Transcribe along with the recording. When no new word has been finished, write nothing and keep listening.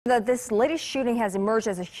This latest shooting has emerged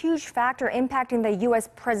as a huge factor impacting the U.S.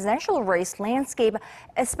 presidential race landscape,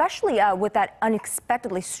 especially with that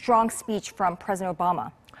unexpectedly strong speech from President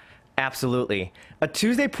Obama. Absolutely. A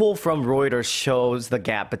Tuesday poll from Reuters shows the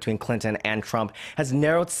gap between Clinton and Trump has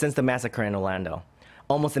narrowed since the massacre in Orlando.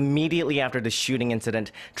 Almost immediately after the shooting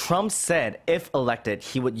incident, Trump said if elected,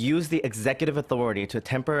 he would use the executive authority to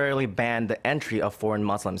temporarily ban the entry of foreign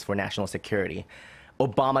Muslims for national security.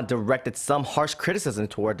 Obama directed some harsh criticism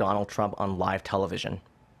toward Donald Trump on live television.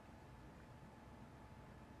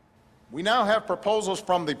 We now have proposals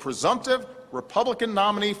from the presumptive Republican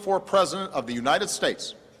nominee for President of the United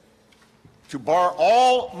States to bar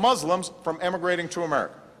all Muslims from emigrating to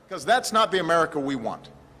America, because that's not the America we want.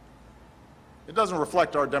 It doesn't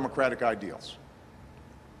reflect our democratic ideals.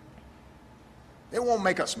 It won't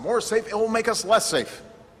make us more safe, it will make us less safe,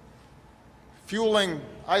 fueling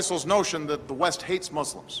ISIL's notion that the West hates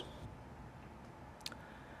Muslims.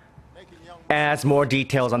 As more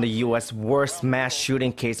details on the U.S. worst mass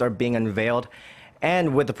shooting case are being unveiled,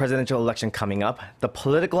 and with the presidential election coming up, the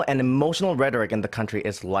political and emotional rhetoric in the country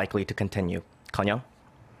is likely to continue. Kanya?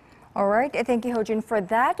 All right, thank you, Ho-jin, for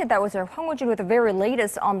that. That was our Hwang Ho-jin with the very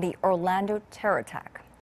latest on the Orlando terror attack.